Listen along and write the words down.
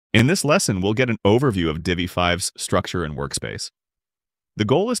In this lesson, we'll get an overview of Divi 5's structure and workspace. The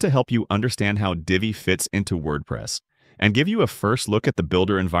goal is to help you understand how Divi fits into WordPress and give you a first look at the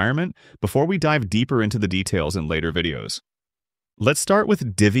builder environment before we dive deeper into the details in later videos. Let's start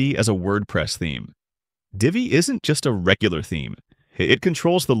with Divi as a WordPress theme. Divi isn't just a regular theme. It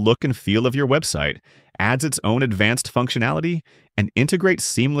controls the look and feel of your website, adds its own advanced functionality, and integrates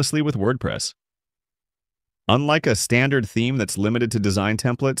seamlessly with WordPress. Unlike a standard theme that's limited to design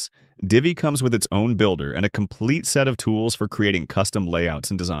templates, Divi comes with its own builder and a complete set of tools for creating custom layouts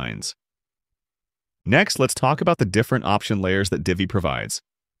and designs. Next, let's talk about the different option layers that Divi provides.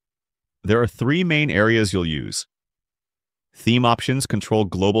 There are three main areas you'll use. Theme options control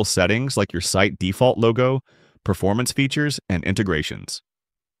global settings like your site default logo, performance features, and integrations.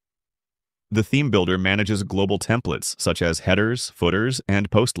 The theme builder manages global templates such as headers, footers, and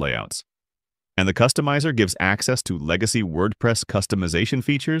post layouts. And the customizer gives access to legacy WordPress customization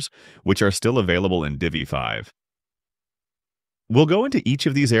features, which are still available in Divi 5. We'll go into each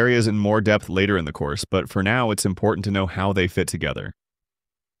of these areas in more depth later in the course, but for now it's important to know how they fit together.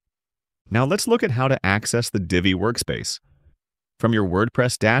 Now let's look at how to access the Divi workspace. From your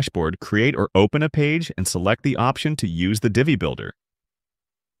WordPress dashboard, create or open a page and select the option to use the Divi builder.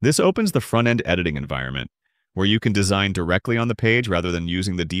 This opens the front-end editing environment, where you can design directly on the page rather than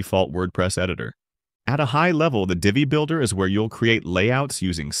using the default WordPress editor. At a high level, the Divi builder is where you'll create layouts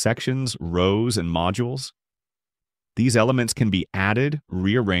using sections, rows, and modules. These elements can be added,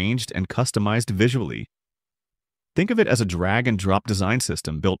 rearranged, and customized visually. Think of it as a drag-and-drop design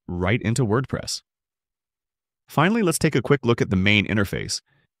system built right into WordPress. Finally, let's take a quick look at the main interface.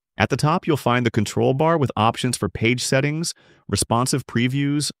 At the top, you'll find the control bar with options for page settings, responsive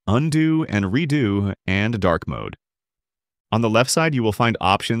previews, undo and redo, and dark mode. On the left side, you will find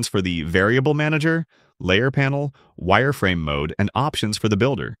options for the variable manager, layer panel, wireframe mode, and options for the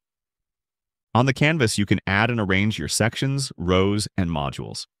builder. On the canvas, you can add and arrange your sections, rows, and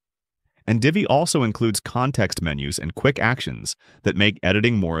modules. And Divi also includes context menus and quick actions that make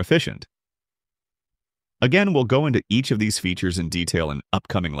editing more efficient. Again, we'll go into each of these features in detail in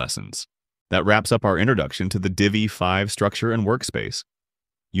upcoming lessons. That wraps up our introduction to the Divi 5 structure and workspace.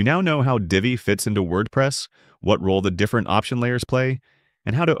 You now know how Divi fits into WordPress, what role the different option layers play,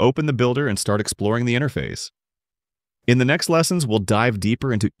 and how to open the builder and start exploring the interface. In the next lessons, we'll dive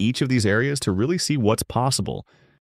deeper into each of these areas to really see what's possible